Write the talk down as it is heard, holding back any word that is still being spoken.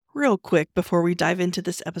Real quick before we dive into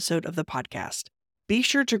this episode of the podcast, be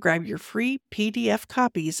sure to grab your free PDF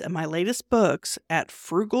copies of my latest books at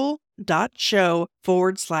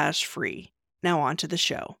frugal.show/free. Now on to the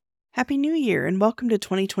show. Happy New Year and welcome to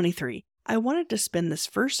 2023. I wanted to spend this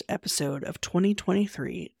first episode of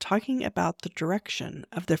 2023 talking about the direction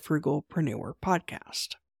of the Frugalpreneur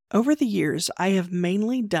podcast. Over the years, I have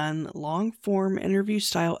mainly done long-form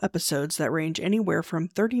interview-style episodes that range anywhere from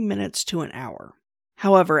 30 minutes to an hour.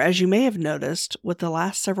 However, as you may have noticed, with the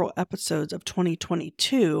last several episodes of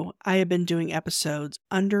 2022, I have been doing episodes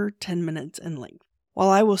under 10 minutes in length. While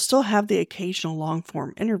I will still have the occasional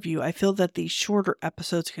long-form interview, I feel that these shorter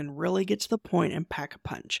episodes can really get to the point and pack a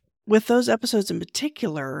punch. With those episodes in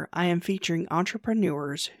particular, I am featuring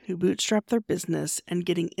entrepreneurs who bootstrap their business and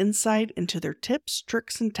getting insight into their tips,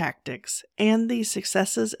 tricks, and tactics, and the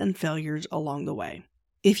successes and failures along the way.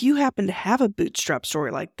 If you happen to have a bootstrap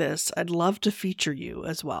story like this, I'd love to feature you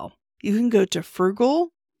as well. You can go to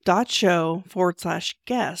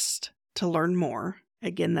frugal.show/guest to learn more.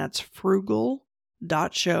 Again, that's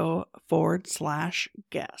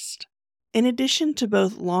frugal.show/guest. In addition to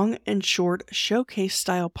both long and short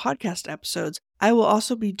showcase-style podcast episodes, I will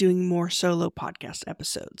also be doing more solo podcast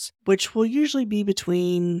episodes, which will usually be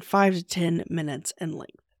between 5 to 10 minutes in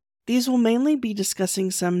length. These will mainly be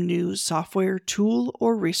discussing some new software, tool,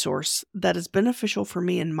 or resource that is beneficial for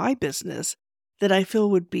me in my business that I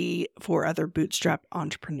feel would be for other bootstrap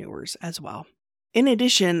entrepreneurs as well. In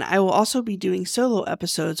addition, I will also be doing solo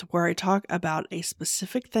episodes where I talk about a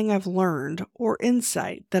specific thing I've learned or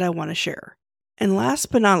insight that I want to share. And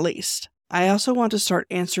last but not least, I also want to start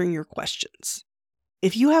answering your questions.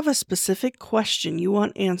 If you have a specific question you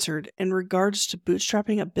want answered in regards to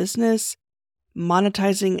bootstrapping a business,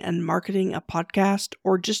 monetizing and marketing a podcast,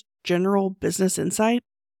 or just general business insight,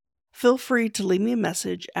 feel free to leave me a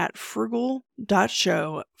message at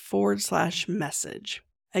frugal.show/message.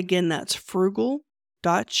 Again, that's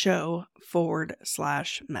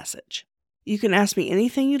frugal.show/message. You can ask me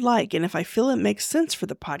anything you'd like, and if I feel it makes sense for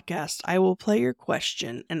the podcast, I will play your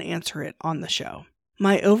question and answer it on the show.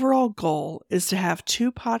 My overall goal is to have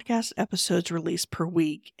 2 podcast episodes released per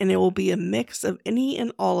week, and it will be a mix of any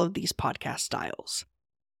and all of these podcast styles: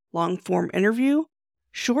 long-form interview,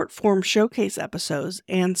 short-form showcase episodes,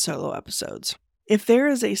 and solo episodes. If there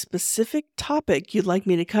is a specific topic you'd like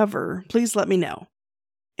me to cover, please let me know.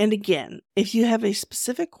 And again, if you have a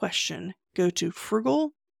specific question, go to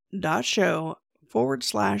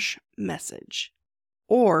frugal.show/message.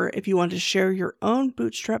 Or if you want to share your own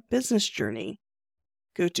bootstrap business journey,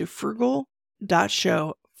 go to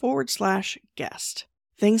frugal.show/guest.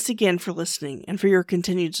 Thanks again for listening and for your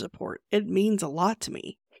continued support. It means a lot to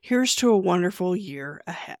me. Here's to a wonderful year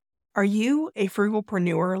ahead. Are you a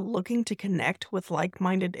frugalpreneur looking to connect with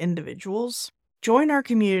like-minded individuals? Join our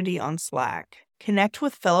community on Slack. Connect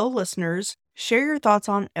with fellow listeners, share your thoughts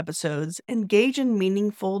on episodes, engage in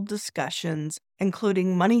meaningful discussions,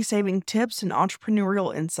 including money-saving tips and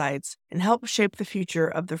entrepreneurial insights, and help shape the future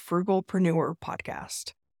of the Frugalpreneur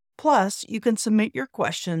podcast. Plus, you can submit your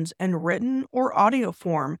questions in written or audio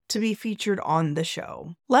form to be featured on the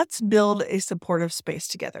show. Let's build a supportive space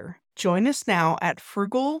together. Join us now at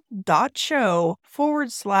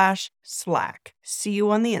frugal.show/Slack. See you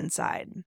on the inside.